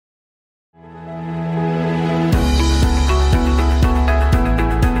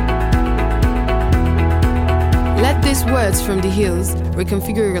Words from the hills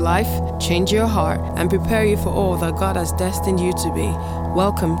reconfigure your life, change your heart, and prepare you for all that God has destined you to be.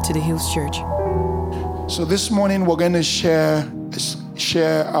 Welcome to the Hills Church. So this morning we're going to share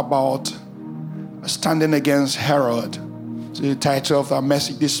about standing against Herod. So the title of our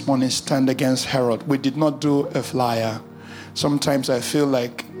message this morning is Stand Against Herod. We did not do a flyer. Sometimes I feel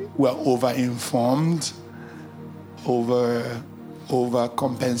like we're over-informed,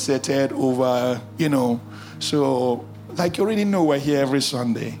 over-compensated, So, like you already know, we're here every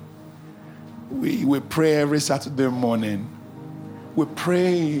Sunday. We pray every Saturday morning. We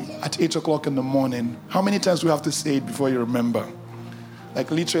pray at 8 o'clock in the morning. How many times do we have to say it before you remember?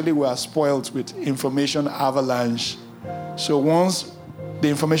 Like literally we are spoiled with information avalanche. So once the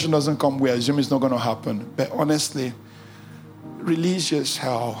information doesn't come, we assume it's not going to happen. But honestly, release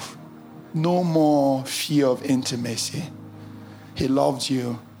yourself. No more fear of intimacy. He loved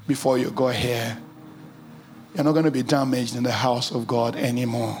you before you got here. You're not going to be damaged in the house of God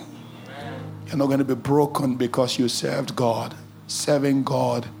anymore. You're not going to be broken because you served God. Serving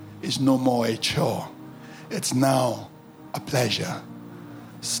God is no more a chore. It's now a pleasure.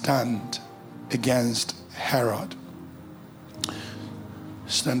 Stand against Herod.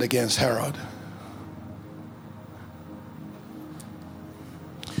 Stand against Herod.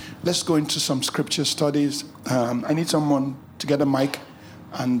 Let's go into some scripture studies. I need someone to get a mic,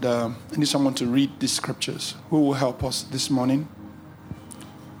 and I need someone to read these scriptures. Who will help us this morning?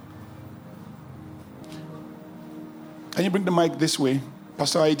 Can you bring the mic this way?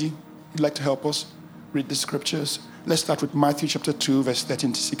 Pastor Heidi, you'd like to help us read the scriptures? Let's start with Matthew chapter 2, verse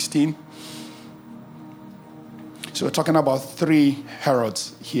 13 to 16. So we're talking about 3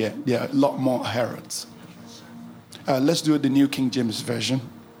 Herods here. There are a lot more Herods. Let's do the New King James Version.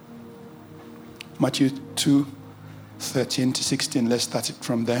 Matthew 2, 13 to 16. Let's start it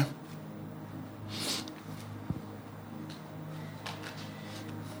from there.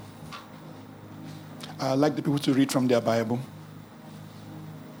 I'd like the people to read from their Bible.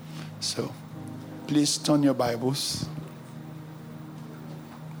 So, please turn your Bibles.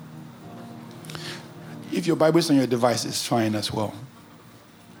 If your Bible is on your device, it's fine as well.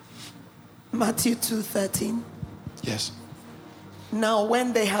 Matthew 2:13. Yes. Now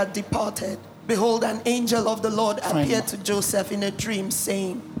when they had departed, behold, an angel of the Lord appeared to Joseph in a dream,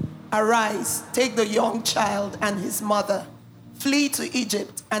 saying, Arise, take the young child and his mother, flee to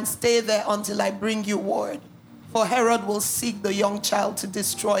Egypt and stay there until I bring you word. For Herod will seek the young child to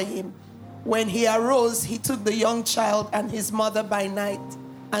destroy him. When he arose, he took the young child and his mother by night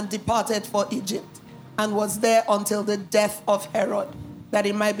and departed for Egypt, and was there until the death of Herod, that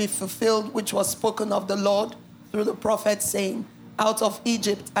it might be fulfilled which was spoken of the Lord through the prophet, saying, Out of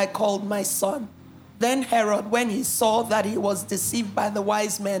Egypt I called my son. Then Herod, when he saw that he was deceived by the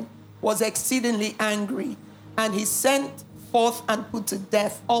wise men, was exceedingly angry, and he sent forth and put to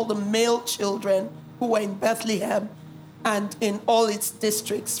death all the male children who were in Bethlehem and in all its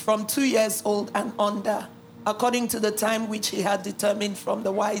districts, from 2 years old and under, according to the time which he had determined from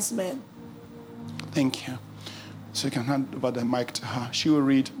the wise men. Thank you. So you can hand over the mic to her. She will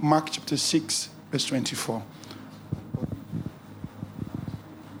read Mark chapter 6, verse 24.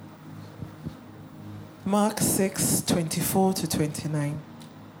 Mark 6, 24 to 29.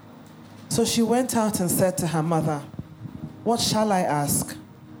 So she went out and said to her mother, What shall I ask?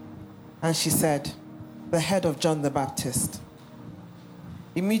 And she said, The head of John the Baptist.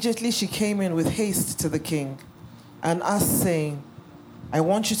 Immediately she came in with haste to the king and asked, saying, I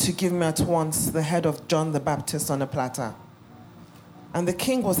want you to give me at once the head of John the Baptist on a platter. And the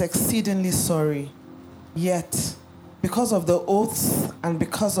king was exceedingly sorry, yet because of the oaths and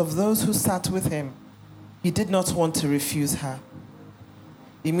because of those who sat with him, he did not want to refuse her.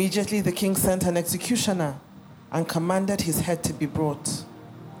 Immediately the king sent an executioner and commanded his head to be brought.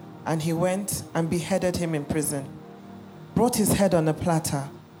 And he went and beheaded him in prison, brought his head on a platter,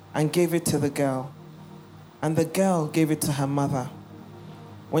 and gave it to the girl. And the girl gave it to her mother.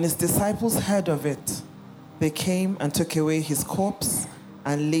 When his disciples heard of it, they came and took away his corpse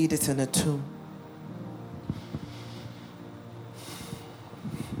and laid it in a tomb.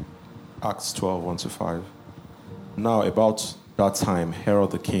 Acts 12, 1-5. Now about that time,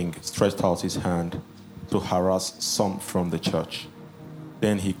 Herod the king stretched out his hand to harass some from the church.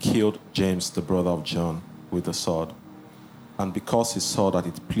 Then he killed James, the brother of John, with a sword. And because he saw that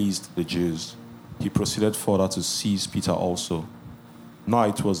it pleased the Jews, he proceeded further to seize Peter also. Now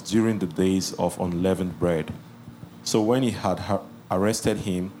it was during the days of unleavened bread. So when he had arrested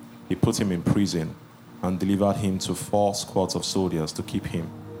him, he put him in prison and delivered him to 4 squads of soldiers to keep him,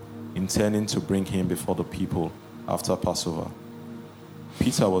 intending to bring him before the people after Passover.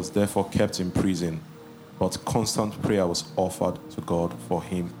 Peter was therefore kept in prison, but constant prayer was offered to God for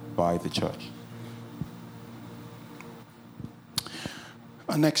him by the church.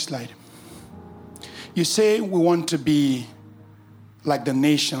 Next slide. You say we want to be like the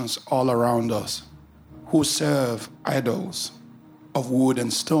nations all around us who serve idols of wood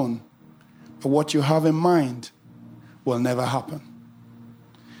and stone. But what you have in mind will never happen.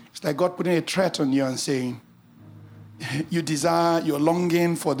 It's like God putting a threat on you and saying, you desire, you're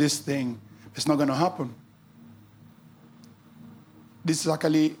longing for this thing. It's not going to happen. This is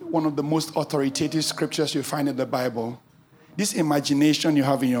actually one of the most authoritative scriptures you find in the Bible. This imagination you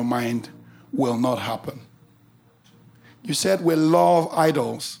have in your mind will not happen. You said we love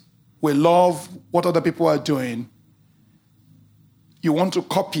idols. We love what other people are doing. You want to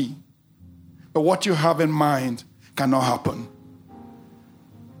copy, but what you have in mind cannot happen.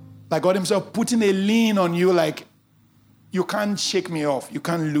 Like God himself putting a lien on you, like you can't shake me off. You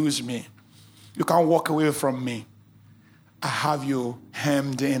can't lose me. You can't walk away from me. I have you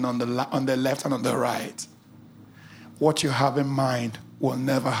hemmed in on the left and on the right. What you have in mind will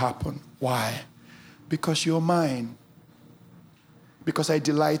never happen. Why? Because you're mine. Because I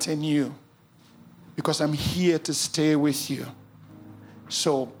delight in you. Because I'm here to stay with you.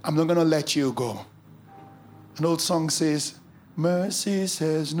 So I'm not going to let you go. An old song says, mercy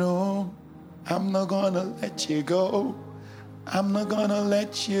says no, I'm not going to let you go. I'm not going to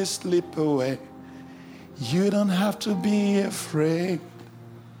let you slip away. You don't have to be afraid.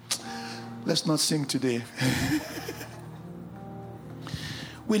 Let's not sing today.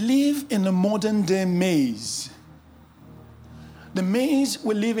 We live in a modern day maze. The maze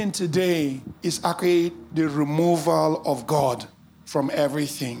we live in today is actually the removal of God from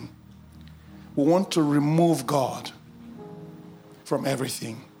everything. We want to remove God from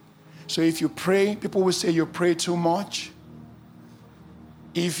everything. So if you pray, people will say you pray too much.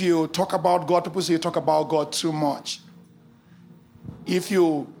 If you talk about God, people say you talk about God too much. If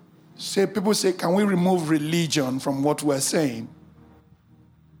you say, people say, can we remove religion from what we're saying?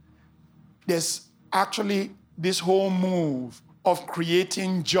 There's actually this whole move of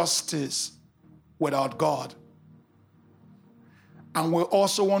creating justice without God. And we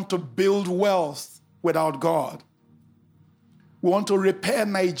also want to build wealth without God. We want to repair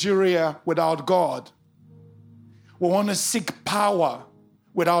Nigeria without God. We want to seek power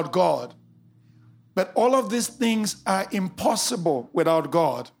without God. But all of these things are impossible without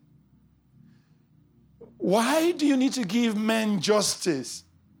God. Why do you need to give men justice?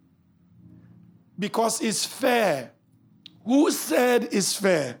 Because it's fair. Who said it's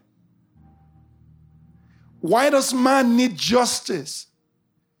fair? Why does man need justice?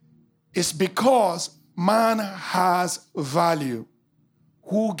 It's because man has value.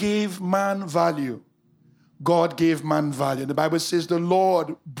 Who gave man value? God gave man value. The Bible says the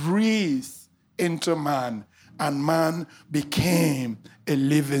Lord breathed into man, and man became a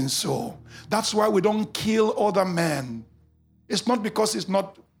living soul. That's why we don't kill other men. It's not because it's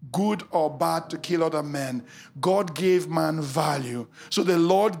not good or bad to kill other men. God gave man value. So the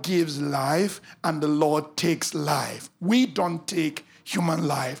Lord gives life and the Lord takes life. We don't take human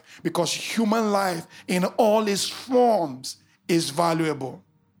life because human life in all its forms is valuable.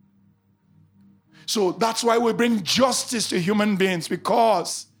 So that's why we bring justice to human beings,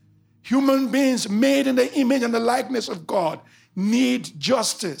 because human beings made in the image and the likeness of God need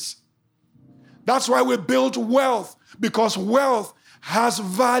justice. That's why we build wealth, because wealth has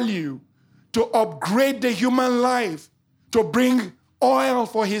value to upgrade the human life, to bring oil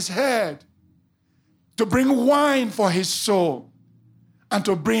for his head, to bring wine for his soul, and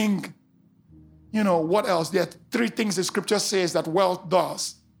to bring, what else? There are 3 things the scripture says that wealth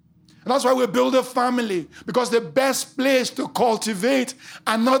does. And that's why we build a family, because the best place to cultivate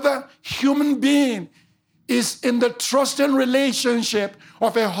another human being is in the trusting relationship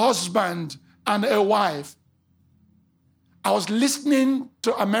of a husband and a wife. I was listening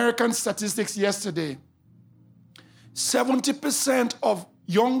to American statistics yesterday. 70% of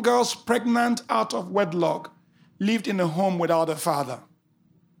young girls pregnant out of wedlock lived in a home without a father.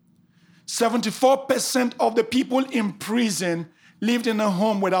 74% of the people in prison lived in a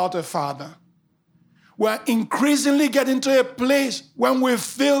home without a father. We're increasingly getting to a place when we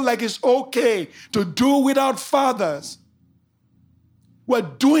feel like it's okay to do without fathers. We're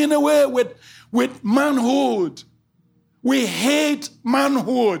doing away with manhood. We hate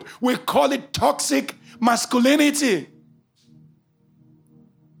manhood. We call it toxic masculinity.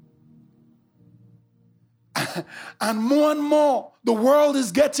 And more, the world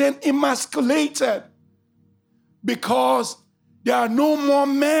is getting emasculated because there are no more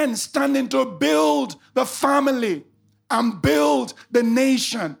men standing to build the family and build the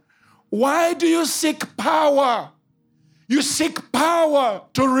nation. Why do you seek power? You seek power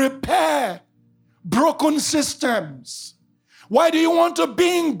to repair broken systems. Why do you want to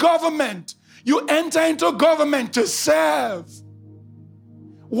be in government? You enter into government to serve.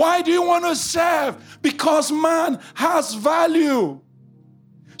 Why do you want to serve? Because man has value.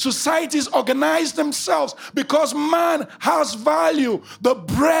 Societies organize themselves because man has value. The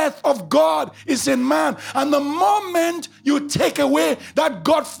breath of God is in man. And the moment you take away that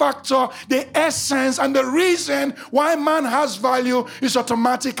God factor, the essence and the reason why man has value is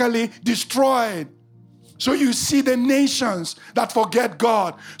automatically destroyed. So you see the nations that forget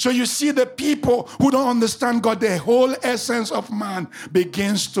God. So you see the people who don't understand God. The whole essence of man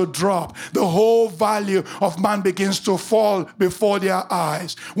begins to drop. The whole value of man begins to fall before their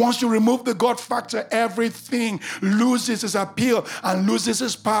eyes. Once you remove the God factor, everything loses its appeal and loses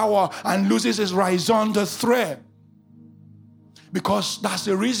its power and loses its raison d'etre. Because that's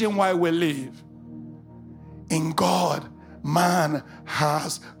the reason why we live. In God, man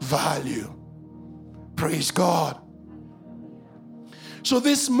has value. Praise God. So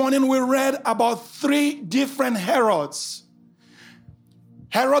this morning we read about 3 different Herods.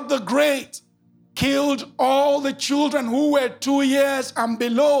 Herod the Great killed all the children who were 2 years and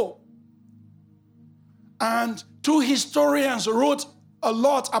below. And 2 historians wrote a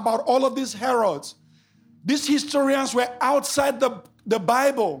lot about all of these Herods. These historians were outside the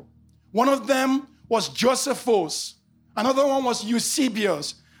Bible. One of them was Josephus. Another one was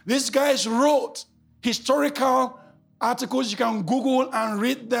Eusebius. These guys wrote historical articles. You can Google and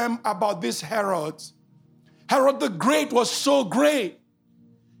read them about these Herods. Herod the Great was so great.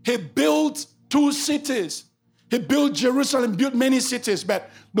 He built 2 cities. He built Jerusalem, built many cities,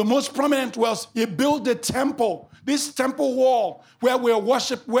 but the most prominent was he built the temple. This temple wall where we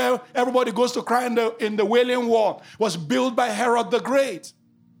worship, where everybody goes to cry in the Wailing Wall, was built by Herod the Great.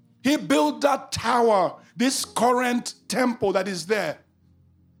 He built that tower, this current temple that is there.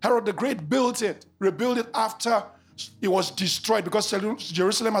 Herod the Great built it, rebuilt it after it was destroyed, because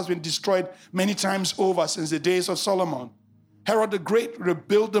Jerusalem has been destroyed many times over since the days of Solomon. Herod the Great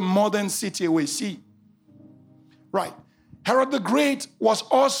rebuilt the modern city we see. Right. Herod the Great was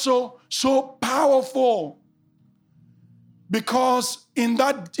also so powerful because in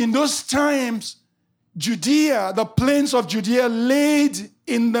those times, Judea, the plains of Judea, laid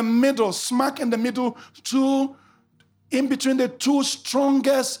in the middle, smack in the middle, in between the 2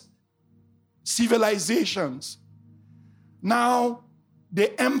 strongest civilizations. Now,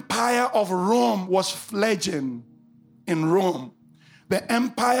 the empire of Rome was fledgling in Rome. The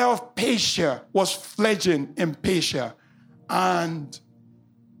empire of Persia was fledgling in Persia. And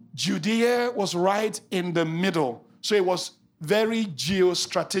Judea was right in the middle. So it was very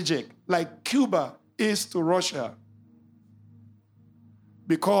geostrategic, like Cuba is to Russia.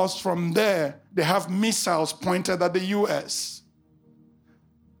 Because from there, they have missiles pointed at the U.S.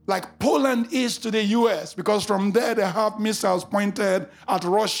 Like Poland is to the U.S., because from there they have missiles pointed at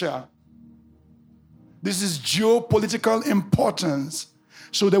Russia. This is geopolitical importance.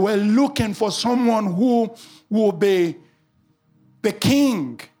 So they were looking for someone who will be the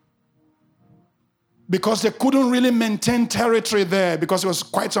king, because they couldn't really maintain territory there because it was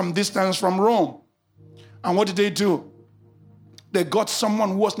quite some distance from Rome. And what did they do? They got someone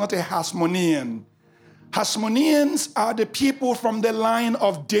who was not a Hasmonean. Hasmoneans are the people from the line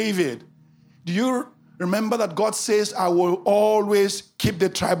of David. Do you remember that God says, I will always keep the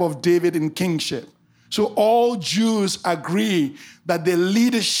tribe of David in kingship? So all Jews agree that the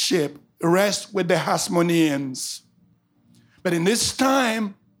leadership rests with the Hasmoneans. But in this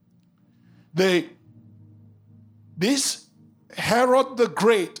time, this Herod the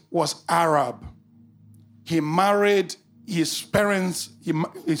Great was Arab. He married his parents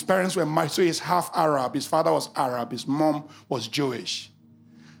were married, so he's half Arab. His father was Arab. His mom was Jewish.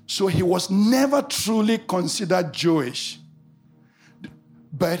 So he was never truly considered Jewish.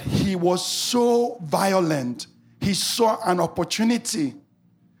 But he was so violent. He saw an opportunity.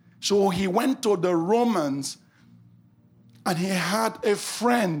 So he went to the Romans and he had a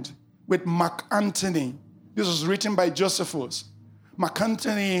friend with Mark Antony. This was written by Josephus. Mark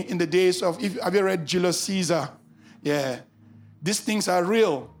Antony in the days of, have you read Julius Caesar? Yeah. These things are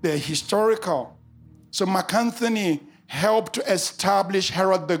real. They're historical. So Mark Antony helped to establish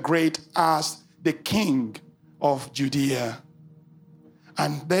Herod the Great as the king of Judea.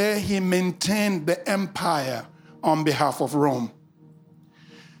 And there he maintained the empire on behalf of Rome.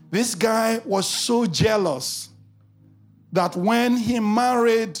 This guy was so jealous that when he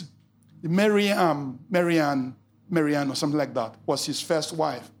married Marianne or something like that, was his first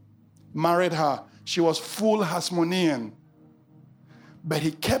wife, married her, she was full Hasmonean. But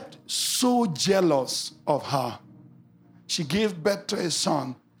he kept so jealous of her. She gave birth to a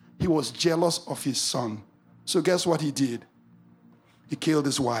son. He was jealous of his son. So guess what he did? He killed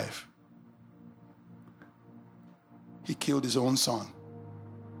his wife. He killed his own son.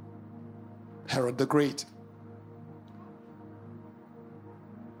 Herod the Great.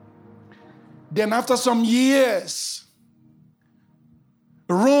 Then after some years,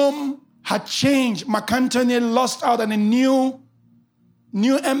 Rome had changed. Mark Antony lost out and a new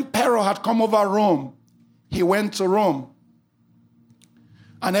emperor had come over Rome. He went to Rome.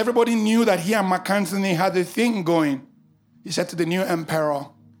 And everybody knew that he and Mark Antony had a thing going. He said to the new emperor,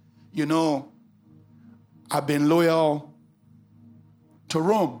 you know, I've been loyal to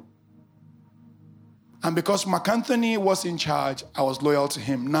Rome. And because Mark Antony was in charge, I was loyal to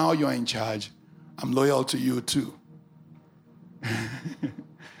him. Now you're in charge. I'm loyal to you too.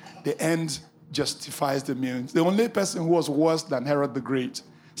 The end justifies the means. The only person who was worse than Herod the Great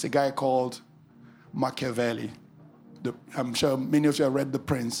is a guy called Machiavelli. I'm sure many of you have read The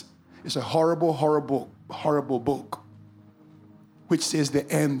Prince. It's a horrible, horrible, horrible book which says the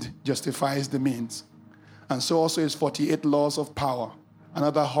end justifies the means. And so also is 48 Laws of Power,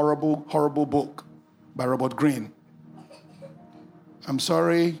 another horrible, horrible book by Robert Greene. I'm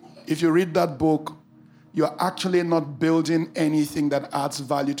sorry, if you read that book, you're actually not building anything that adds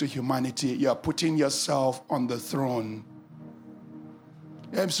value to humanity. You're putting yourself on the throne.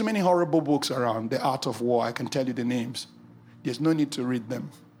 There are so many horrible books around. The Art of War, I can tell you the names. There's no need to read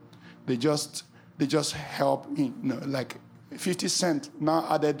them. They just help, like 50 Cent now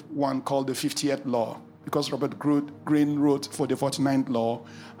added one called the 50th Law, because Robert Greene wrote for the 49th Law,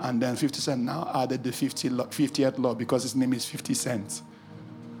 and then 50 Cent now added the 50th Law because his name is 50 Cent.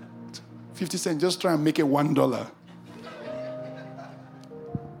 50 Cent, just try and make it $1.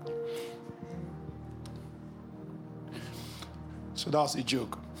 So that was a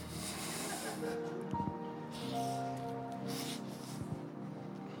joke.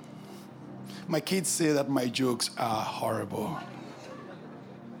 My kids say that my jokes are horrible.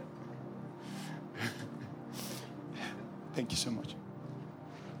 Thank you so much.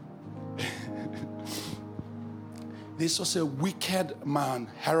 This was a wicked man,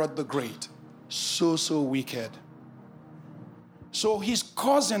 Herod the Great. So wicked. So his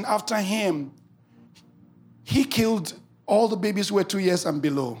cousin after him, he killed all the babies who were 2 years and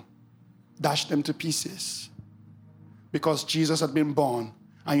below, dashed them to pieces because Jesus had been born.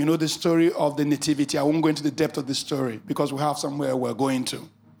 And you know the story of the nativity. I won't go into the depth of the story because we have somewhere we're going to.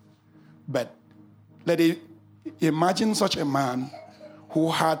 But imagine such a man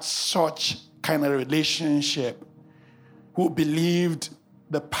who had such kind of relationship, who believed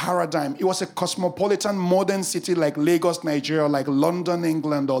the paradigm. It was a cosmopolitan modern city like Lagos, Nigeria, like London,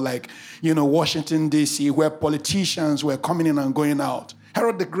 England, or like, Washington, D.C., where politicians were coming in and going out.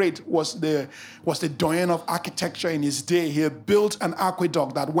 Herod the Great was the doyen of architecture in his day. He built an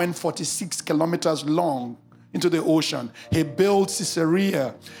aqueduct that went 46 kilometers long into the ocean. He built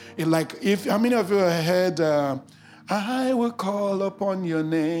Caesarea. How many of you have heard, I will call upon your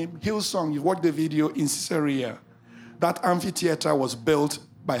name? Hillsong, you watched the video in Caesarea. That amphitheater was built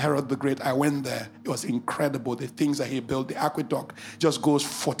by Herod the Great. I went there. It was incredible. The things that he built. The aqueduct just goes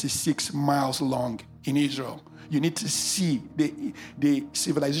 46 miles long in Israel. You need to see the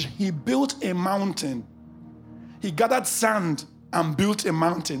civilization. He built a mountain. He gathered sand and built a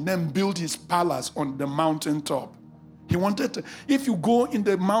mountain, then built his palace on the mountaintop. He wanted to, if you go in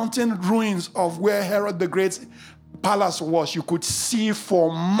the mountain ruins of where Herod the Great's palace was, you could see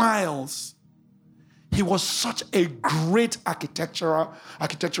for miles. He was such a great architectural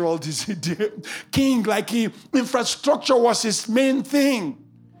king. Infrastructure was his main thing.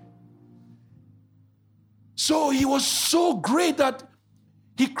 So he was so great that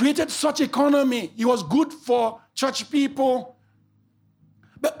he created such economy. He was good for church people.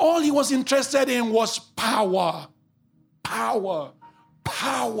 But all he was interested in was power. Power.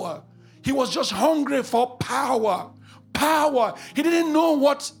 Power. He was just hungry for power. Power. He didn't know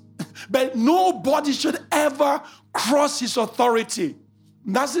what, but nobody should ever cross his authority.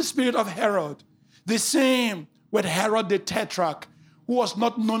 That's the spirit of Herod. The same with Herod the Tetrarch, who was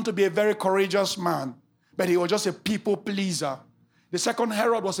not known to be a very courageous man, but he was just a people pleaser. The second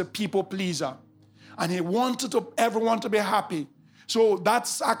Herod was a people pleaser. And he wanted everyone to be happy. So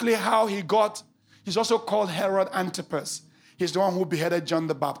that's actually how he got. He's also called Herod Antipas. He's the one who beheaded John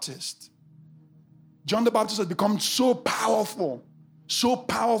the Baptist. John the Baptist had become so powerful. So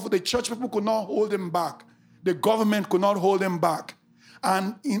powerful. The church people could not hold him back. The government could not hold him back.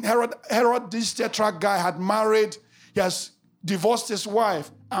 And in Herod, this Tetrarch guy had married, he has divorced his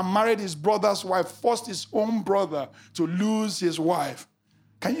wife and married his brother's wife, forced his own brother to lose his wife.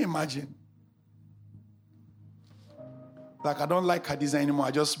 Can you imagine? Like, I don't like Khadijah anymore.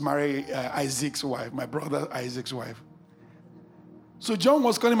 I just marry Isaac's wife, my brother Isaac's wife. So John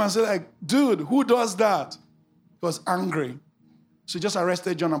was calling him and said, like, dude, who does that? He was angry. So he just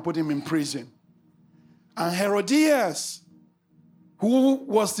arrested John and put him in prison. And Herodias, who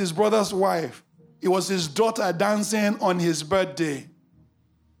was his brother's wife, it was his daughter dancing on his birthday.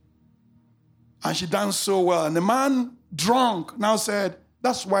 And she danced so well. And the man, drunk, now said,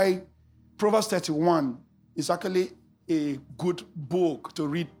 that's why Proverbs 31 is actually a good book to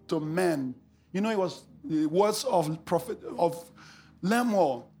read to men. You know, it was the words of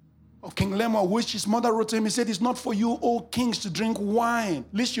Lemuel, of King Lemuel, which his mother wrote to him. He said, it's not for you, O kings, to drink wine,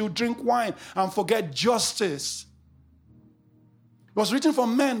 lest you drink wine and forget justice. It was written for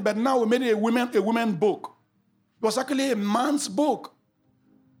men, but now we made it a women book. It was actually a man's book.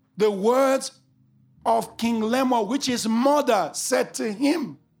 The words of King Lemuel, which his mother said to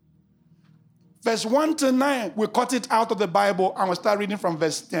him. Verse 1 to 9, we cut it out of the Bible and we start reading from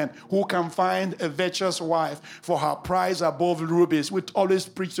verse 10. Who can find a virtuous wife for her price above rubies? We always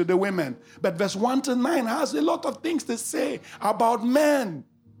preach to the women. But verse 1 to 9 has a lot of things to say about men.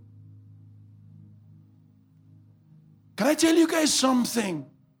 Can I tell you guys something?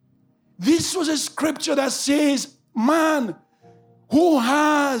 This was a scripture that says, man who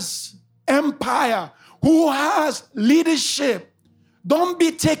has empire, who has leadership, don't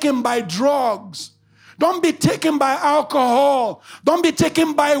be taken by drugs. Don't be taken by alcohol. Don't be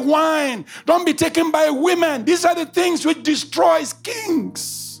taken by wine. Don't be taken by women. These are the things which destroys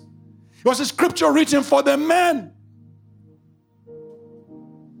kings. It was a scripture written for the men.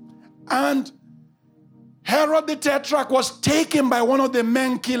 And Herod the Tetrarch was taken by one of the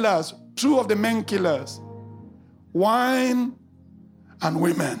men killers, two of the men killers, wine and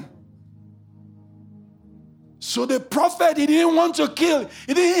women. So the prophet, he didn't want to kill.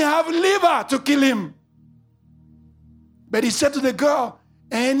 He didn't have liver to kill him. But he said to the girl,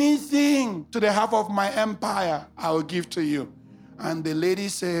 anything to the half of my empire, I will give to you. And the lady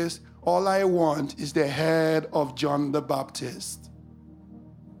says, all I want is the head of John the Baptist.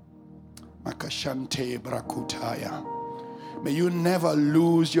 Makashante brakutaya. May you never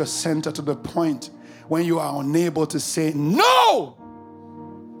lose your center to the point when you are unable to say no.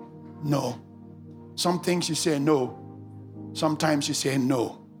 No. Some things you say no. Sometimes you say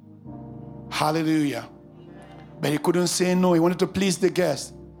no. Hallelujah. But he couldn't say no. He wanted to please the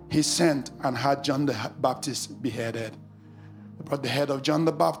guest. He sent and had John the Baptist beheaded. They brought the head of John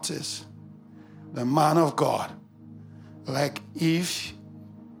the Baptist, the man of God. Like if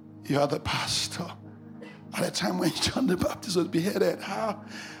you are the pastor at the time when John the Baptist was beheaded. How?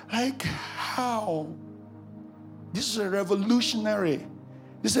 This is a revolutionary.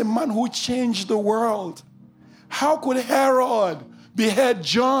 This is a man who changed the world. How could Herod behead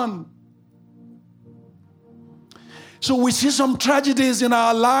John? So we see some tragedies in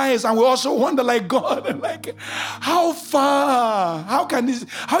our lives and we also wonder, like, God, like, how far?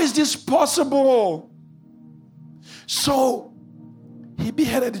 How is this possible? So he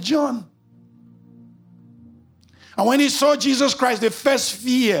beheaded John. And when he saw Jesus Christ, the first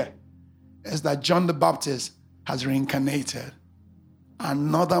fear is that John the Baptist has reincarnated.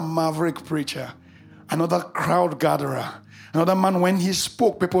 Another maverick preacher, another crowd gatherer, another man, when he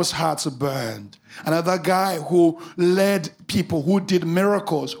spoke, people's hearts burned. Another guy who led people, who did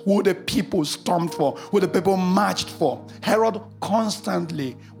miracles, who the people stormed for, who the people marched for. Herod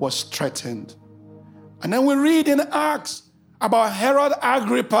constantly was threatened. And then we read in Acts about Herod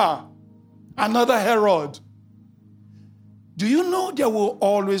Agrippa, another Herod. Do you know there will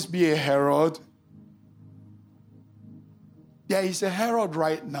always be a Herod? There is a Herod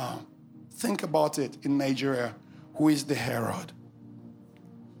right now. Think about it in Nigeria. Who is the Herod?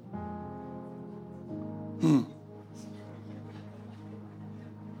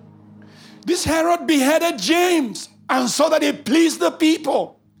 This Herod beheaded James and saw that it pleased the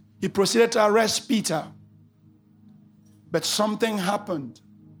people. He proceeded to arrest Peter. But something happened.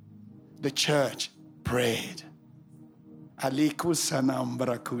 The church prayed. The church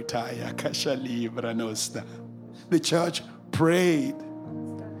prayed.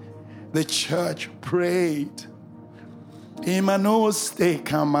 The church prayed.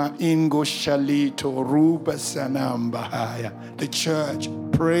 The church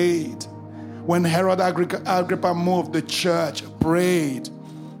prayed. When Herod Agrippa moved, the church prayed.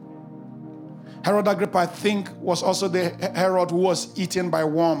 Herod Agrippa, I think, was also the Herod who was eaten by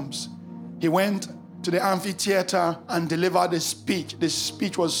worms. He went to the amphitheater and delivered a speech. The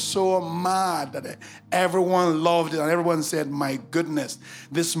speech was so mad that everyone loved it and everyone said, my goodness,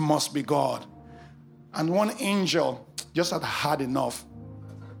 this must be God. And one angel just had enough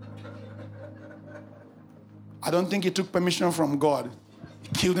I don't think he took permission from God. He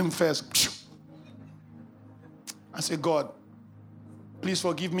killed him first. I said, God, please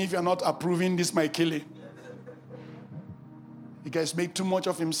forgive me if you're not approving this, my killing. You guys make too much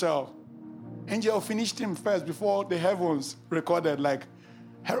of himself. Angel finished him first before the heavens recorded, like,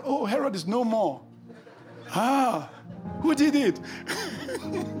 oh, Herod is no more. Who did it?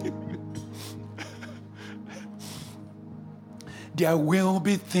 There will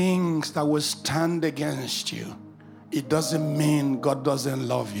be things that will stand against you. It doesn't mean God doesn't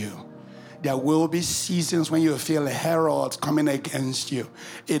love you. There will be seasons when you feel Herod coming against you.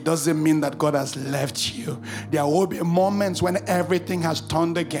 It doesn't mean that God has left you. There will be moments when everything has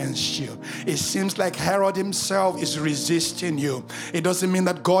turned against you. It seems like Herod himself is resisting you. It doesn't mean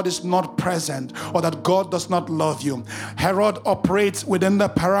that God is not present or that God does not love you. Herod operates within the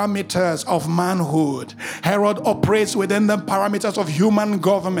parameters of manhood. Herod operates within the parameters of human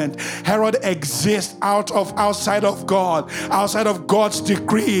government. Herod exists outside of God, outside of God's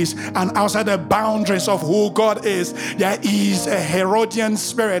decrees, and outside the boundaries of who God is. There is a Herodian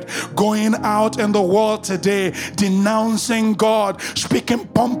spirit going out in the world today, denouncing God, speaking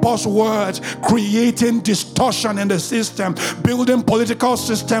pompous words, creating distortion in the system, building political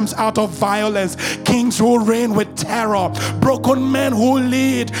systems out of violence, kings who reign with terror, broken men who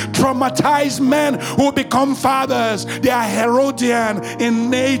lead, traumatized men who become fathers. They are Herodian in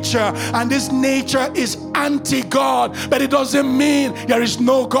nature, and this nature is anti-God, but it doesn't mean there is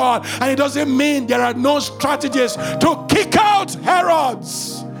no God, and it doesn't mean there are no strategies to kick out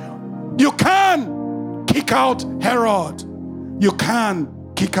Herods. You can kick out Herod. You can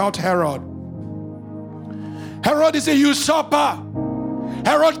kick out Herod. Herod is a usurper.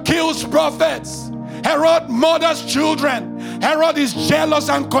 Herod kills prophets. Herod murders children. Herod is jealous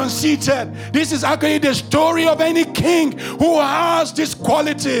and conceited. This is actually the story of any king who has these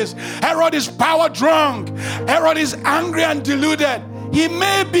qualities. Herod is power drunk. Herod is angry and deluded. He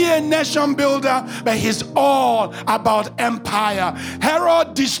may be a nation builder, but he's all about empire.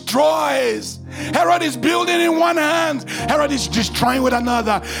 Herod destroys. Herod is building in one hand. Herod is destroying with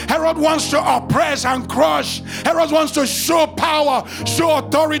another. Herod wants to oppress and crush. Herod wants to show power, show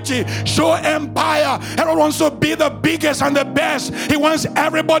authority, show empire. Herod wants to be the biggest and the best. He wants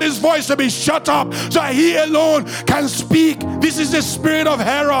everybody's voice to be shut up so he alone can speak. This is the spirit of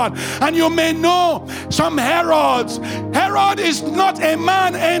Herod. And you may know some Herods. Herod is not a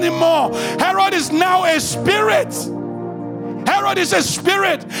man anymore. Herod is now a spirit. Herod is a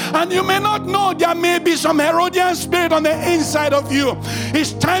spirit, and you may not know there may be some Herodian spirit on the inside of you.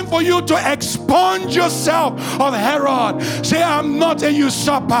 It's time for you to expunge yourself of Herod. Say, I'm not a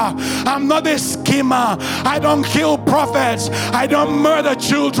usurper. I'm not a schemer. I don't kill prophets. I don't murder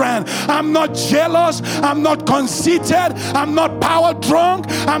children. I'm not jealous. I'm not conceited. I'm not power drunk.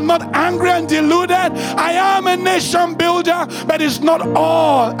 I'm not angry and deluded. I am a nation builder, but it's not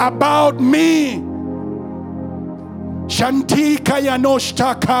all about me. Many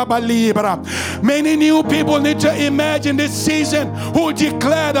new people need to emerge in this season who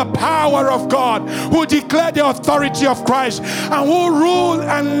declare the power of God, who declare the authority of Christ, and who rule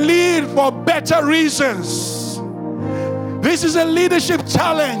and lead for better reasons. This is a leadership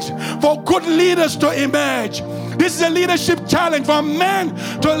challenge for good leaders to emerge. This is a leadership challenge for men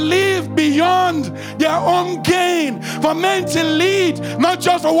to live beyond their own gain, for men to lead not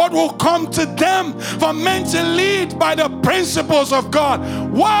just for what will come to them, for men to lead by the principles of God.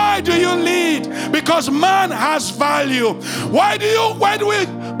 Why do you lead? Because man has value. Why do we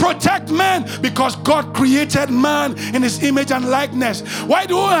protect man? Because God created man in his image and likeness. Why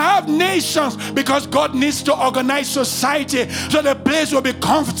do we have nations? Because God needs to organize society so the place will be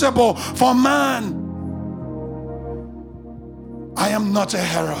comfortable for man. I am not a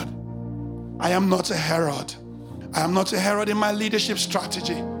Herod. I am not a Herod. I am not a Herod in my leadership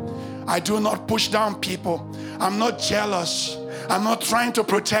strategy. I do not push down people. I'm not jealous. I'm not trying to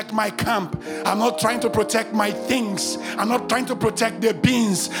protect my camp. I'm not trying to protect my things. I'm not trying to protect the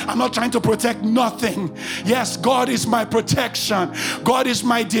beans. I'm not trying to protect nothing. Yes, God is my protection. God is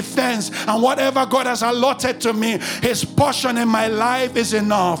my defense. And whatever God has allotted to me, his portion in my life is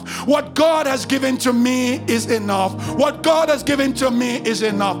enough. What God has given to me is enough. What God has given to me is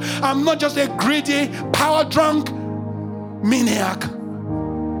enough. I'm not just a greedy, power-drunk maniac.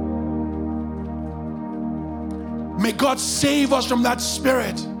 May God save us from that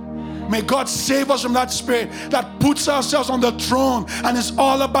spirit. May God save us from that spirit that puts ourselves on the throne and it's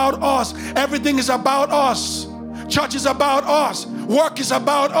all about us. Everything is about us. Church is about us. Work is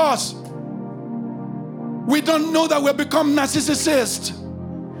about us. We don't know that we've become narcissists.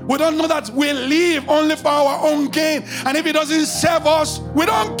 We don't know that we live only for our own gain. And if it doesn't serve us, we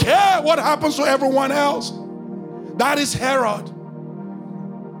don't care what happens to everyone else. That is Herod.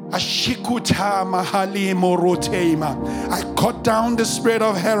 Ashikuta mahali moroteima. I cut down the spirit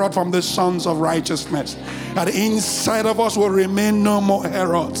of Herod from the sons of righteousness. That inside of us will remain no more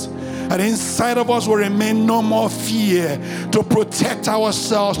Herods. And inside of us will remain no more fear, to protect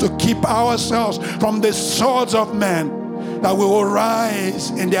ourselves, to keep ourselves from the swords of men, that we will rise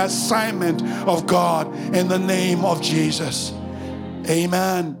in the assignment of God in the name of Jesus.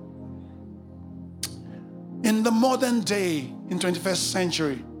 Amen. In the modern day, in 21st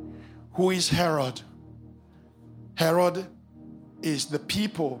century, who is Herod? Herod is the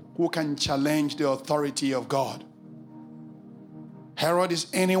people who can challenge the authority of God. Herod is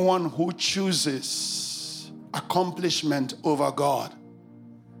anyone who chooses accomplishment over God.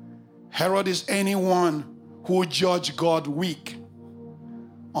 Herod is anyone who judges God weak,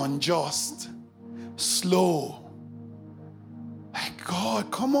 unjust, slow. Like,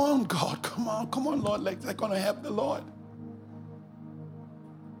 God, come on, Lord, like they're going to help the Lord.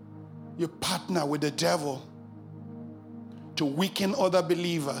 You partner with the devil to weaken other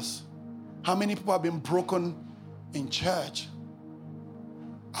believers. How many people have been broken in church?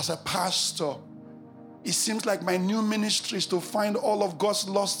 As a pastor, it seems like my new ministry is to find all of God's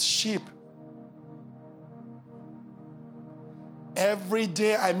lost sheep. Every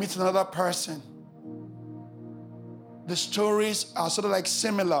day I meet another person. The stories are sort of like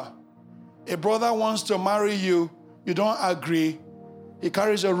similar. A brother wants to marry you, you don't agree. He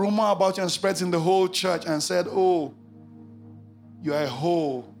carries a rumor about you and spreads in the whole church and said, oh, you are a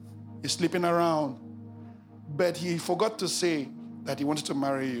hoe. You're sleeping around. But he forgot to say that he wanted to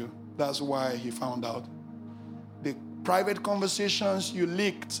marry you. That's why he found out. The private conversations you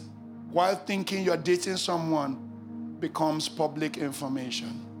leaked while thinking you're dating someone becomes public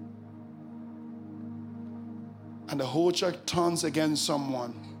information. And the whole church turns against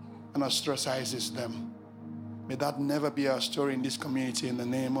someone and ostracizes them. May that never be our story in this community in the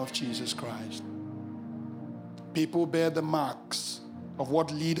name of Jesus Christ. People bear the marks of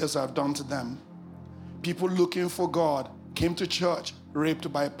what leaders have done to them. People looking for God came to church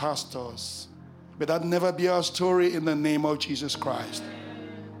raped by pastors. May that never be our story in the name of Jesus Christ.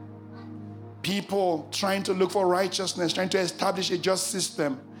 People trying to look for righteousness, trying to establish a just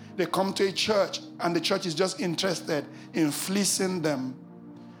system. They come to a church and the church is just interested in fleecing them.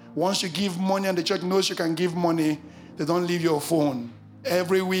 Once you give money and the church knows you can give money, they don't leave your phone.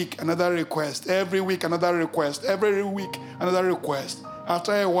 Every week, another request. Every week, another request. Every week, another request.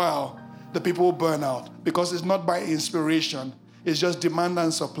 After a while, the people burn out because it's not by inspiration. It's just demand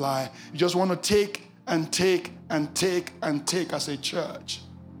and supply. You just want to take and take and take and take as a church.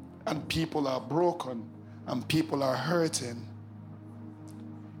 And people are broken and people are hurting.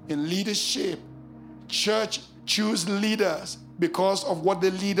 In leadership, church choose leaders because of what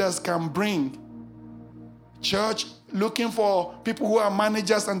the leaders can bring. Church looking for people who are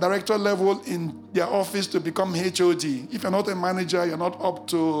managers and director level in their office to become HOD. If you're not a manager, you're not up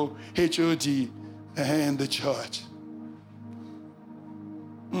to HOD in the church.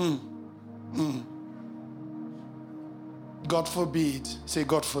 God forbid, say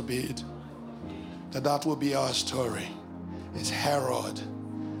God forbid, that will be our story. It's Herod.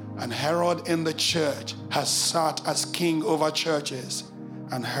 And Herod in the church has sat as king over churches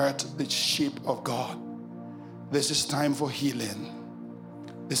and hurt the sheep of God. This is time for healing.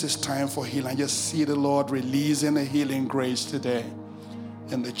 This is time for healing. I just see the Lord releasing a healing grace today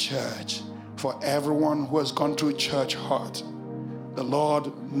in the church. For everyone who has gone through church hurt, the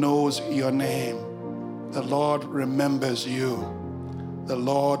Lord knows your name. The Lord remembers you. The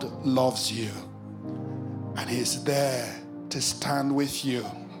Lord loves you. And He's there to stand with you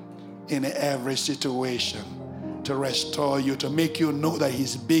in every situation, to restore you, to make you know that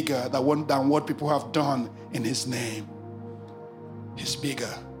He's bigger than what people have done in His name. He's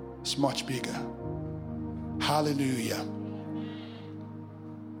bigger. It's much bigger. Hallelujah.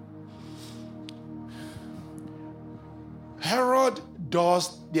 Herod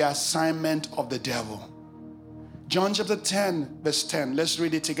does the assignment of the devil. John chapter 10, verse 10. Let's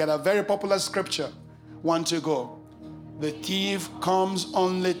read it together. Very popular scripture. One to go. The thief comes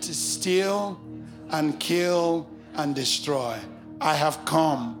only to steal and kill and destroy. I have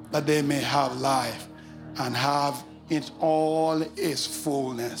come that they may have life and have it all its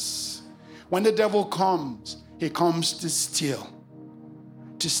fullness. When the devil comes, he comes to steal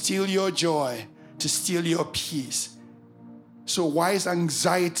your joy, to steal your peace. So why is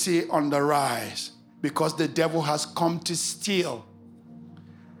anxiety on the rise? Because the devil has come to steal.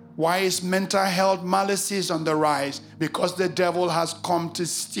 Why is mental health maladies on the rise? Because the devil has come to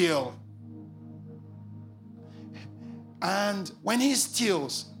steal. And when he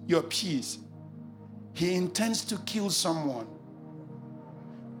steals your peace, he intends to kill someone.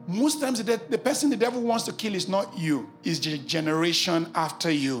 Most times the person the devil wants to kill is not you, it's the generation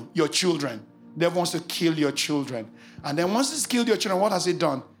after you, your children. The devil wants to kill your children. And then once he's killed your children, what has he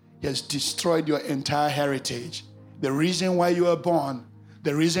done? He has destroyed your entire heritage. The reason why you were born,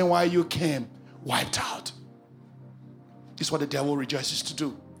 the reason why you came, wiped out. This is what the devil rejoices to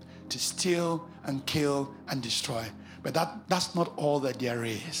do, to steal and kill and destroy. But that's not all that there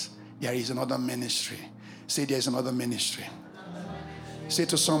is. There is another ministry. Say, there's another ministry. Say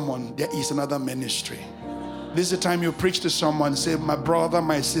to someone, there is another ministry. This is the time you preach to someone. Say, my brother,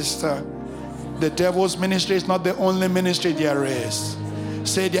 my sister, the devil's ministry is not the only ministry there is.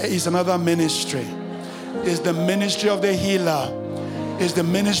 Say, there is another ministry. It's the ministry of the healer. It's the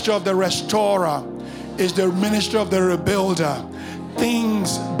ministry of the restorer. It's the ministry of the rebuilder.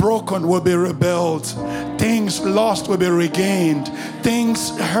 Things broken will be rebuilt. Things lost will be regained. Things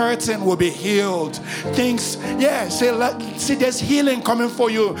hurting will be healed. Things, see, there's healing coming for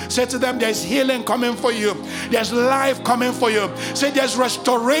you. Say to them, there's healing coming for you. There's life coming for you. Say, there's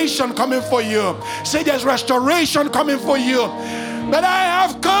restoration coming for you. Say, there's restoration coming for you. But I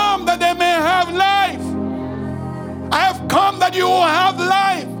have come that they may have life. I have come that you will have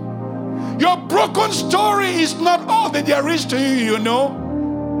life. Your broken story is not all that there is to you, you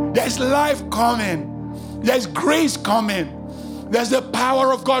know. There's life coming. There's grace coming. There's the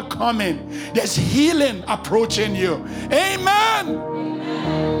power of God coming. There's healing approaching you. Amen.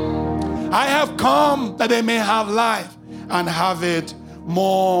 I have come that they may have life and have it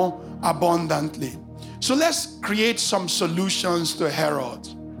more abundantly. So let's create some solutions to Herod.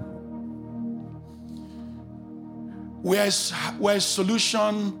 We're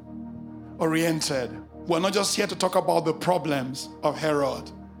solution oriented. We're not just here to talk about the problems of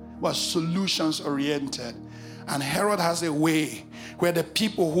Herod. We're solutions oriented. And Herod has a way where the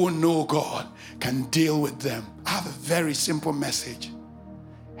people who know God can deal with them. I have a very simple message.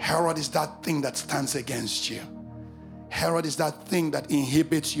 Herod is that thing that stands against you. Herod is that thing that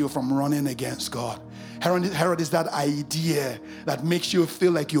inhibits you from running against God. Herod is that idea that makes you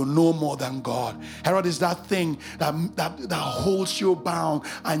feel like you know more than God. Herod is that thing that holds you bound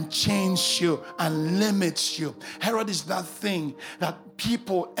and chains you and limits you. Herod is that thing that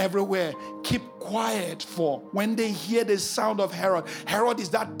people everywhere keep quiet for when they hear the sound of Herod. Herod is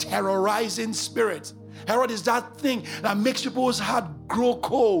that terrorizing spirit. Herod is that thing that makes people's heart grow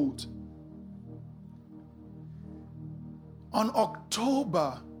cold. On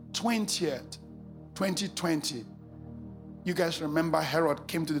October 20th, 2020, you guys remember Herod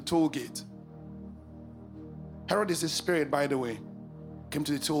came to the toll gate. Herod is a spirit, by the way, came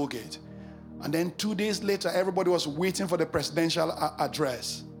to the toll gate. And then 2 days later, everybody was waiting for the presidential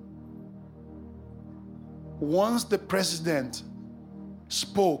address. Once the president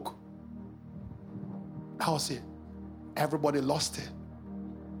spoke, that was it. Everybody lost it.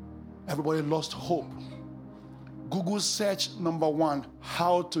 Everybody lost hope. Google search number 1,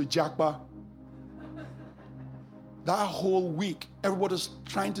 how to Japa. That whole week, everybody was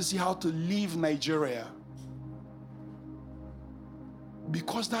trying to see how to leave Nigeria.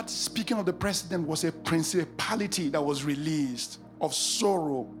 Because that speaking of the president was a principality that was released of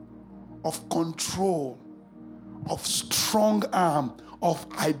sorrow, of control, of strong arm, of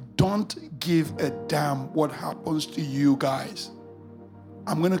I don't give a damn what happens to you guys.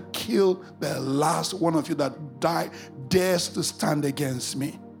 I'm going to kill the last one of you that dares to stand against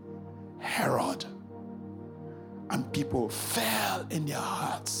me. Herod. And people fell in their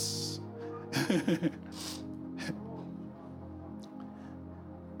hearts.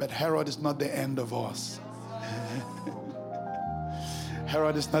 But Herod is not the end of us.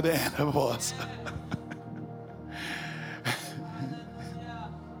 Herod is not the end of us.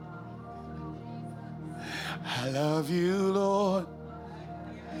 I love you, Lord,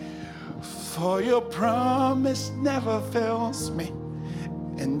 for your promise never fails me.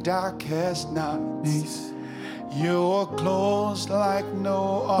 In darkest nights, you're close like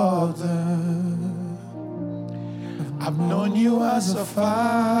no other. I've known you as a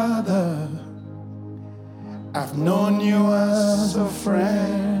father. I've known you as a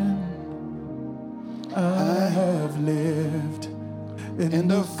friend. I have lived in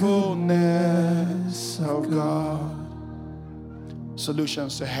the fullness of God.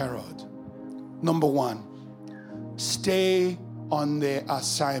 Solutions to Herod. Number 1, stay on the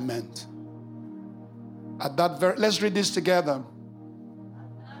assignment. Let's read this together.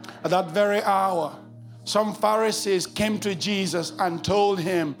 At that very hour, some Pharisees came to Jesus and told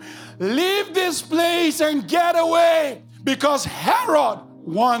him, leave this place and get away because Herod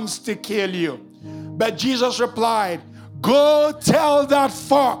wants to kill you. But Jesus replied, go tell that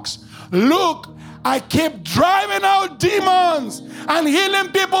fox, look, I keep driving out demons and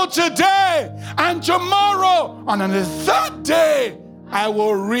healing people today and tomorrow. And on the third day, I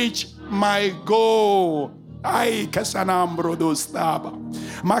will reach my goal. Ay, kasanambro dostaba.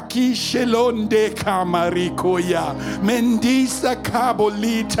 Makishelonde kamarikoya. Mendisa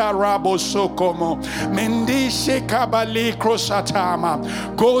kabolita rabosokomo. Mendishe kabali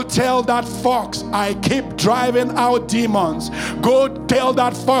krosatama. Go tell that fox I keep driving out demons. Go tell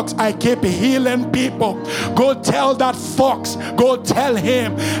that fox I keep healing people. Go tell that fox, go tell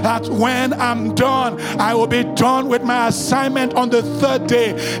him that when I'm done, I will be done with my assignment on the third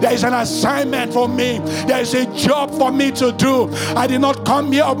day. There is an assignment for me. There is a job for me to do. I did not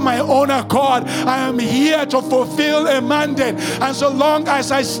come here of my own accord. I am here to fulfill a mandate. And so long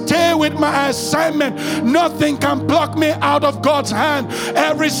as I stay with my assignment, nothing can block me out of God's hand.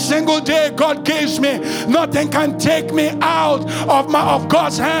 Every single day God gives me, nothing can take me out of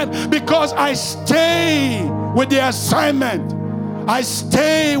God's hand, because I stay with the assignment. I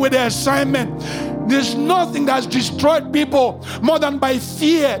stay with the assignment. There's nothing that's destroyed people more than by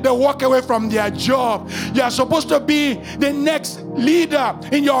fear. They walk away from their job. You are supposed to be the next leader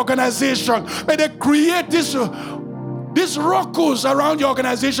in your organization, but they create this ruckus around your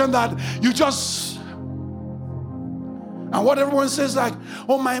organization that you just... And what everyone says, like,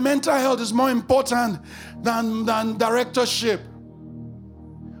 oh, my mental health is more important than directorship.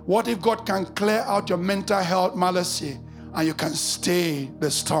 What if God can clear out your mental health malacy and you can stay the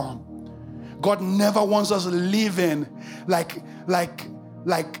storm? God never wants us living God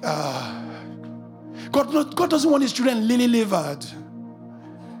doesn't want his children lily-livered.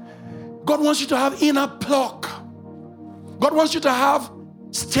 God wants you to have inner pluck. God wants you to have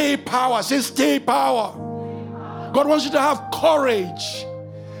stay power. Say stay power. God wants you to have courage.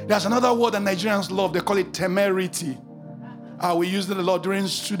 There's another word that Nigerians love. They call it temerity. We used it a lot during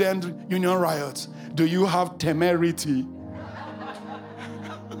student union riots. Do you have temerity?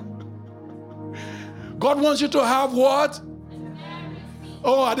 God wants you to have what?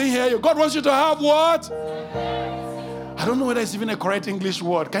 Oh, I didn't hear you. God wants you to have what? I don't know whether it's even a correct English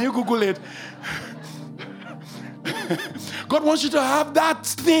word. Can you Google it? God wants you to have that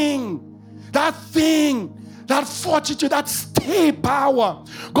thing, that fortitude, that stay power.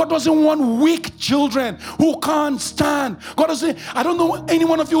 God doesn't want weak children who can't stand. God doesn't. I don't know any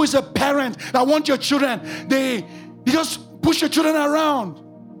one of you who is a parent that want your children. They just push your children around.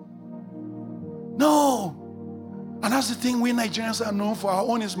 No. And that's the thing we Nigerians are known for. Our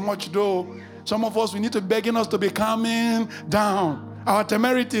own is much though. Some of us, we need to begging us to be calming down. Our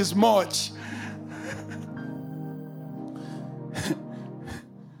temerity is much.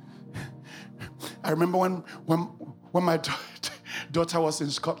 I remember when my daughter was in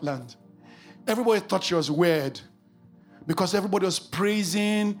Scotland, everybody thought she was weird because everybody was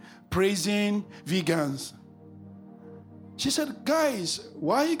praising vegans. She said, guys,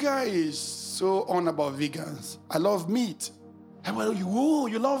 why are you guys so on about vegans? I love meat. I went,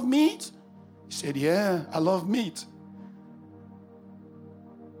 you love meat? He said, yeah, I love meat.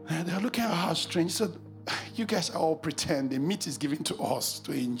 And they're looking at her strange. He said, you guys are all pretending. Meat is given to us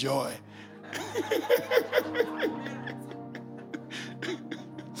to enjoy.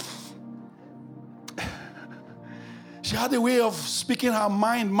 She had a way of speaking her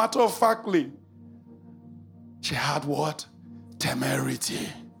mind matter-of-factly. She had what? Temerity.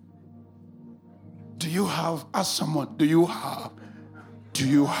 Do you have, ask someone, do you have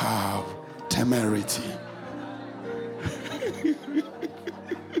temerity?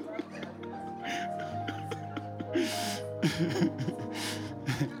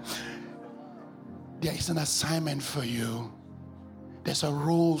 There is an assignment for you. There's a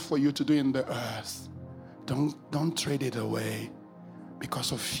role for you to do in the earth. Don't trade it away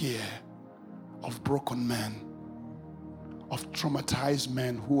because of fear of broken men, of traumatized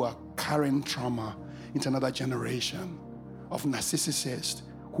men who are carrying trauma into another generation, of narcissists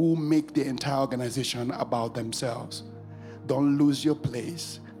who make the entire organization about themselves. Don't lose your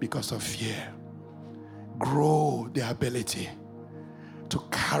place because of fear. Grow the ability to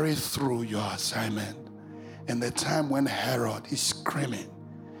carry through your assignment. In the time when Herod is screaming,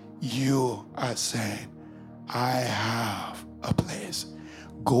 you are saying, I have a place.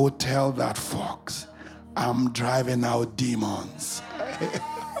 Go tell that fox, I'm driving out demons.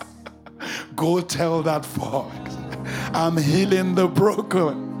 Go tell that fox, I'm healing the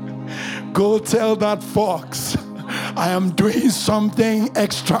broken. Go tell that fox, I am doing something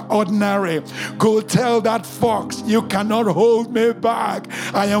extraordinary. Go tell that fox, you cannot hold me back.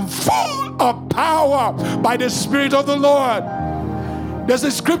 I am full of power by the Spirit of the Lord. There's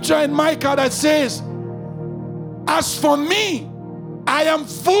a scripture in Micah that says, as for me, I am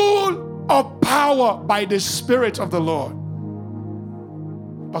full of power power by the Spirit of the Lord.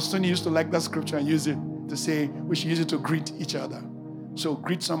 Pastor Tony used to like that scripture and use it to say we should use it to greet each other. So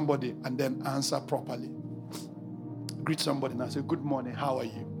greet somebody and then answer properly. Greet somebody and say, good morning, how are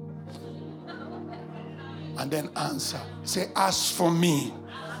you? And then answer. Say, as for me.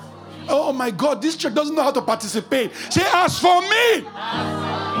 Oh my God, this church doesn't know how to participate. Say, as for me.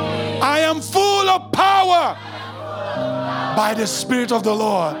 I am full of power by the Spirit of the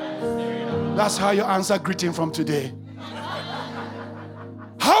Lord. That's how you answer greeting from today.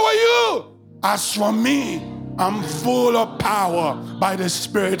 How are you? As for me, I'm full of power by the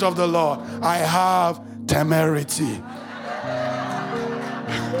Spirit of the Lord. I have temerity.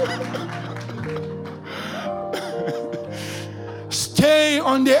 Stay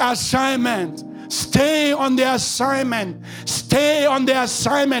on the assignment. Stay on the assignment. Stay on the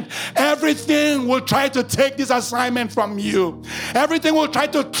assignment. Everything will try to take this assignment from you. Everything will try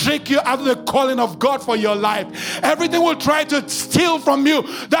to trick you out of the calling of God for your life. Everything will try to steal from you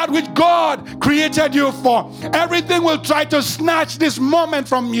that which God created you for. Everything will try to snatch this moment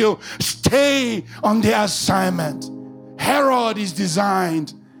from you. Stay on the assignment. Herod is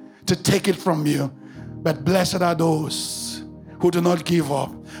designed to take it from you. But blessed are those who do not give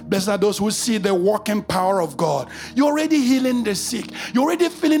up. Blessed are those who see the working power of God. You're already healing the sick. You're already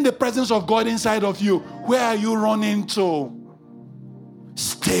feeling the presence of God inside of you. Where are you running to?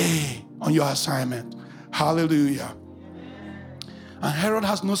 Stay on your assignment. Hallelujah. And Herod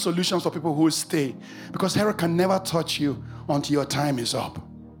has no solutions for people who stay, because Herod can never touch you until your time is up.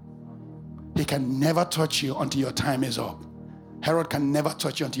 He can never touch you until your time is up. Herod can never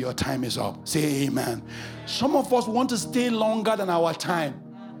touch you until your time is up. Say amen. Some of us want to stay longer than our time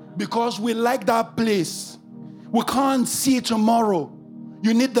because we like that place. We can't see tomorrow.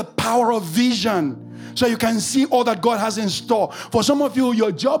 You need the power of vision so you can see all that God has in store. For some of you,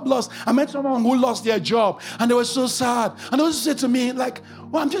 your job loss. I met someone who lost their job and they were so sad. And they also said to me, like,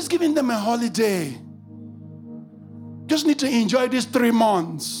 well, I'm just giving them a holiday. Just need to enjoy these 3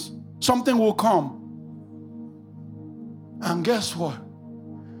 months. Something will come. And guess what?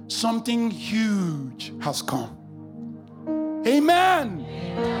 Something huge has come. Amen.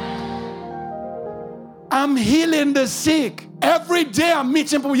 I'm healing the sick. Every day I'm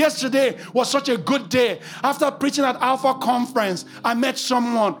meeting people. Yesterday was such a good day. After preaching at Alpha Conference, I met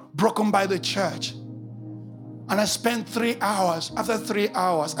someone broken by the church. And I spent 3 hours. After 3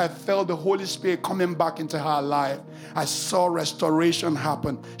 hours, I felt the Holy Spirit coming back into her life. I saw restoration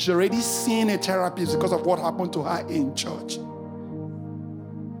happen. She's already seen a therapist because of what happened to her in church.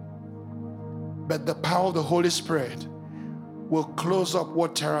 But the power of the Holy Spirit will close up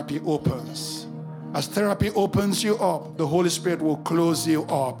what therapy opens. As therapy opens you up, the Holy Spirit will close you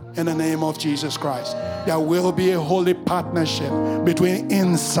up in the name of Jesus Christ. There will be a holy partnership between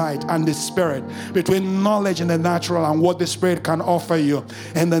insight and the Spirit, between knowledge and the natural and what the Spirit can offer you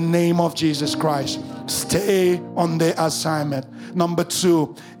in the name of Jesus Christ. Stay on the assignment. Number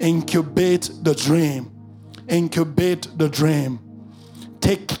 2, incubate the dream. Incubate the dream.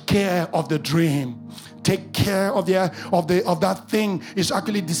 Take care of the dream. Take care of that thing. It's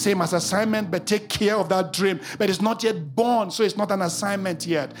actually the same as assignment, but take care of that dream. But it's not yet born, so it's not an assignment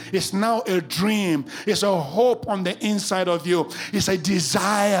yet. It's now a dream. It's a hope on the inside of you. It's a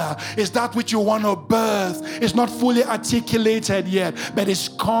desire. It's that which you want to birth. It's not fully articulated yet, but it's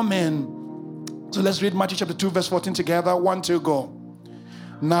coming. So let's read Matthew chapter 2, verse 14 together. 1, 2, go.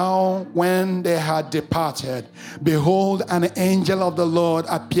 Now, when they had departed, behold, an angel of the Lord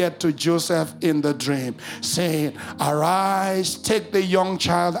appeared to Joseph in the dream, saying, Arise, take the young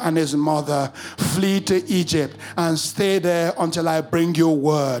child and his mother, flee to Egypt, and stay there until I bring you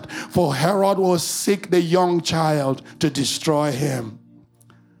word. For Herod will seek the young child to destroy him.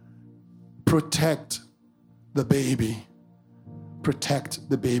 Protect the baby. Protect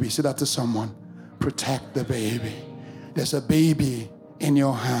the baby. Say that to someone. Protect the baby. There's a baby in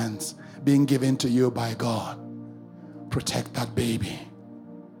your hands being given to you by God. Protect that baby.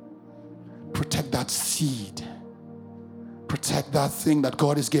 Protect that seed. Protect that thing that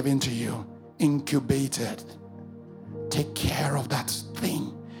God is giving to you. Incubate it. Take care of that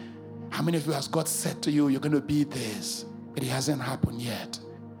thing. How many of you has God said to you, you're going to be this, but it hasn't happened yet?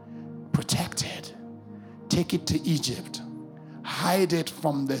 Protect it. Take it to Egypt. Hide it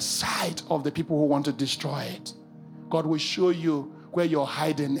from the sight of the people who want to destroy it. God will show you where your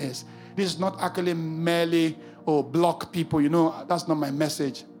hiding is. This is not actually merely, block people. You know, that's not my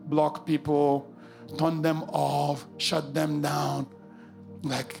message. Block people, turn them off, shut them down.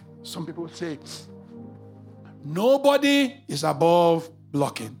 Like some people say, nobody is above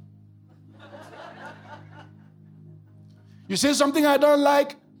blocking. You say something I don't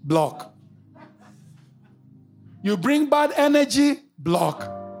like, block. You bring bad energy, block.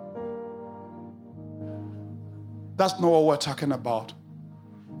 That's not what we're talking about.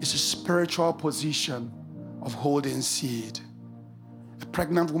 It's a spiritual position of holding seed. A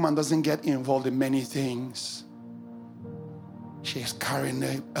pregnant woman doesn't get involved in many things. She's carrying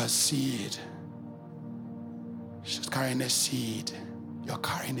a seed. She's carrying a seed. You're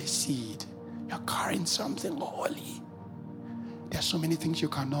carrying a seed. You're carrying something holy. There's so many things you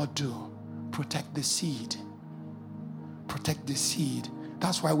cannot do. Protect the seed. Protect the seed.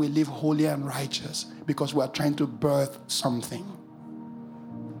 That's why we live holy and righteous, because we are trying to birth something.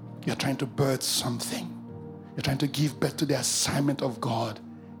 You're trying to birth something. You're trying to give birth to the assignment of God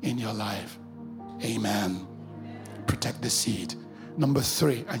in your life. Amen. Protect the seed. Number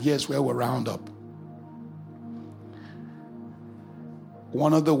 3, and here's where we'll round up.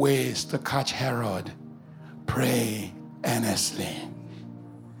 One of the ways to catch Herod, pray earnestly.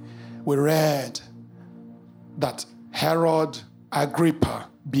 We read that Herod Agrippa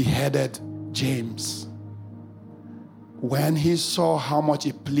beheaded James. When he saw how much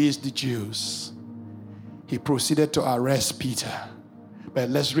it pleased the Jews, he proceeded to arrest Peter. But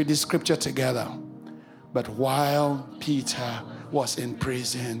let's read this scripture together. But while Peter was in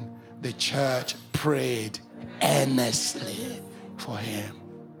prison, the church prayed earnestly for him.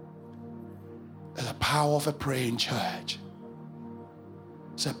 There's a power of a praying church.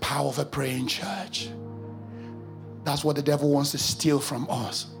 It's a power of a praying church. That's what the devil wants to steal from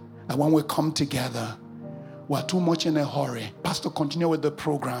us. And when we come together, we're too much in a hurry. Pastor, continue with the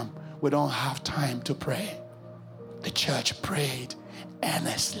program. We don't have time to pray. The church prayed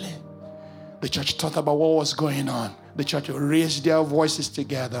earnestly. The church thought about what was going on. The church raised their voices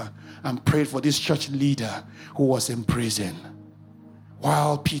together and prayed for this church leader who was in prison.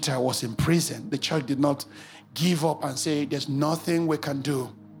 While Peter was in prison, the church did not give up and say, there's nothing we can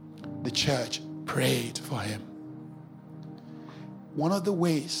do. The church prayed for him. One of the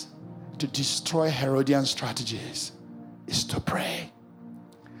ways to destroy Herodian strategies is to pray.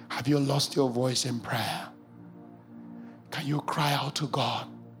 Have you lost your voice in prayer? Can you cry out to God?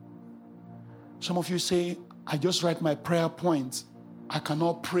 Some of you say, I just write my prayer points. I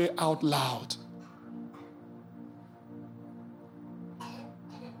cannot pray out loud.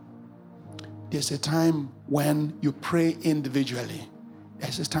 There's a time when you pray individually.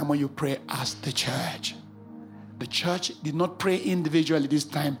 There's a time when you pray as the church. The church did not pray individually this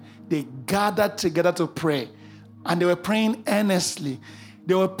time. They gathered together to pray. And they were praying earnestly.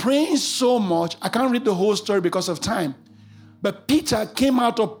 They were praying so much. I can't read the whole story because of time. But Peter came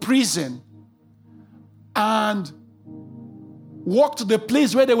out of prison and walked to the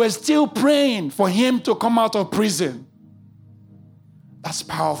place where they were still praying for him to come out of prison. That's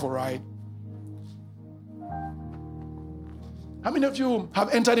powerful, right? How many of you have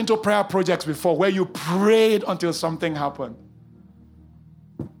entered into prayer projects before where you prayed until something happened?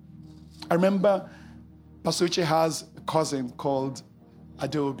 I remember Pastor Uche has a cousin called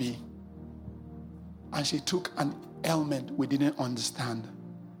Adobe, and she took an ailment we didn't understand.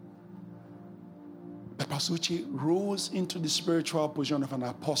 But Pastor Uche rose into the spiritual position of an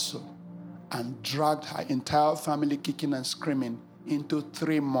apostle and dragged her entire family kicking and screaming into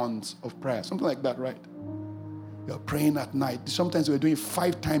 3 months of prayer. Something like that, right? You're praying at night. Sometimes we're doing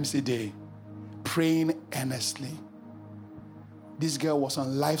 5 times a day, praying earnestly. This girl was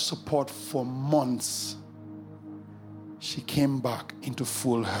on life support for months. She came back into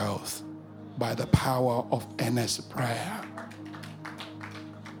full health by the power of earnest prayer.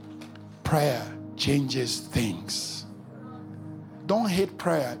 Prayer changes things. Don't hate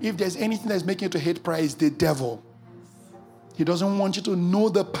prayer. If there's anything that's making you to hate prayer, it's the devil. He doesn't want you to know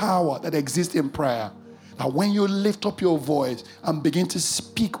the power that exists in prayer. Now, when you lift up your voice and begin to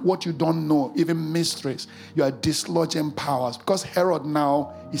speak what you don't know, even mysteries, you are dislodging powers. Because Herod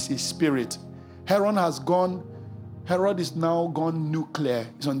now is a spirit. Herod is now gone nuclear.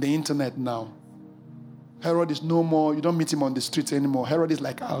 He's on the internet now. Herod is no more, you don't meet him on the streets anymore. Herod is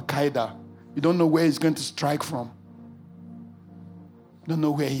like Al-Qaeda. You don't know where he's going to strike from. You don't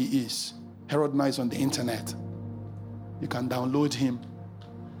know where he is. Herod now is on the internet. You can download him.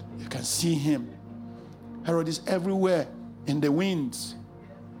 You can see him. Herod is everywhere in the winds.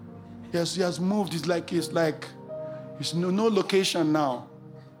 Yes, he has moved. It's no location now.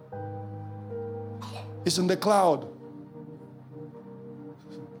 It's in the cloud.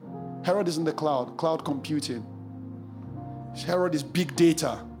 Herod is in the cloud computing. Herod is big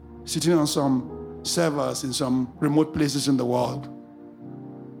data, sitting on some servers in some remote places in the world.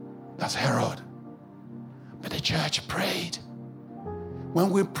 That's Herod. But the church prayed. When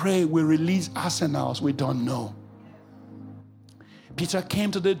we pray, we release arsenals we don't know. Peter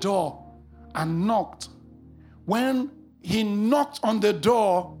came to the door and knocked. when he knocked on the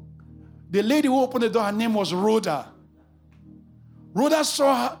door, the lady who opened the door, her name was Rhoda. Rhoda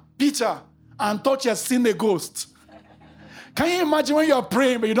saw Peter and thought she had seen a ghost. Can you imagine when you're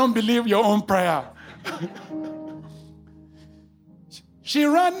praying but you don't believe your own prayer? She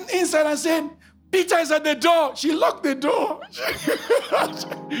ran inside and said, Peter is at the door. She locked the door. I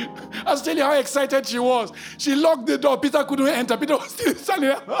was telling you how excited she was. She locked the door. Peter couldn't enter. Peter was still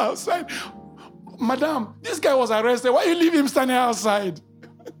standing outside. Madam, this guy was arrested. Why you leave him standing outside?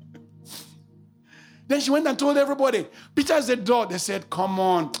 Then she went and told everybody, Peter is at the door. They said, come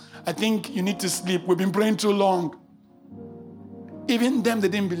on. I think you need to sleep. We've been praying too long. Even them, they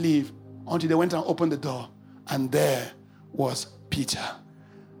didn't believe until they went and opened the door. And there was Peter.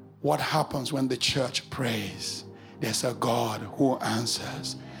 What happens when the church prays? There's a God who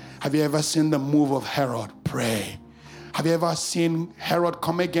answers. Have you ever seen the move of Herod? Pray. Have you ever seen Herod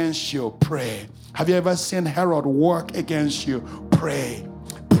come against you? Pray. Have you ever seen Herod work against you? Pray.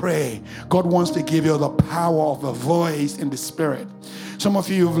 Pray. God wants to give you the power of a voice in the spirit. Some of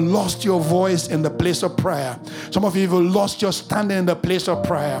you have lost your voice in the place of prayer. Some of you have lost your standing in the place of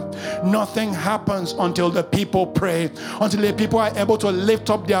prayer. Nothing happens until the people pray, until the people are able to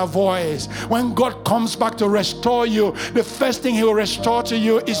lift up their voice. When God comes back to restore you, the first thing he will restore to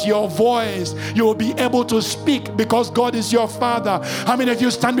you is your voice. You will be able to speak because God is your Father. How many of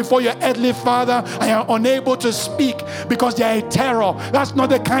you stand before your earthly father and are unable to speak because they are a terror? That's not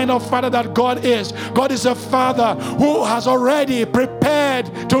the kind of father that God is. God is a father who has already prepared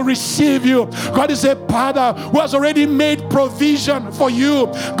to receive you. God is a father who has already made provision for you.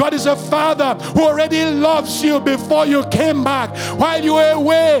 God is a father who already loves you before you came back. While you were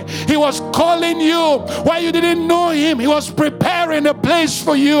away, he was calling you. While you didn't know him, he was preparing a place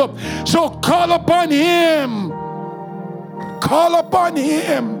for you. So call upon him. Call upon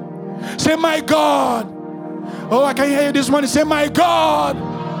him. Say, my God. Oh, I can hear you this morning. Say, my God.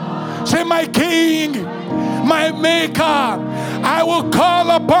 Say, my King. My Maker. I will call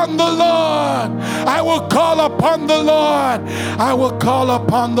upon the Lord. I will call upon the Lord. I will call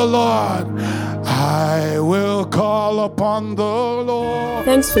upon the Lord. I will call upon the Lord.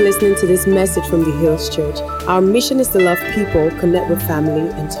 Thanks for listening to this message from the Hills Church. Our mission is to love people, connect with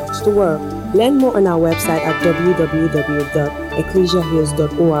family, and touch the world. Learn more on our website at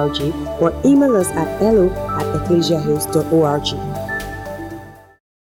www.ecclesiahills.org or email us at hello@ecclesiahills.org.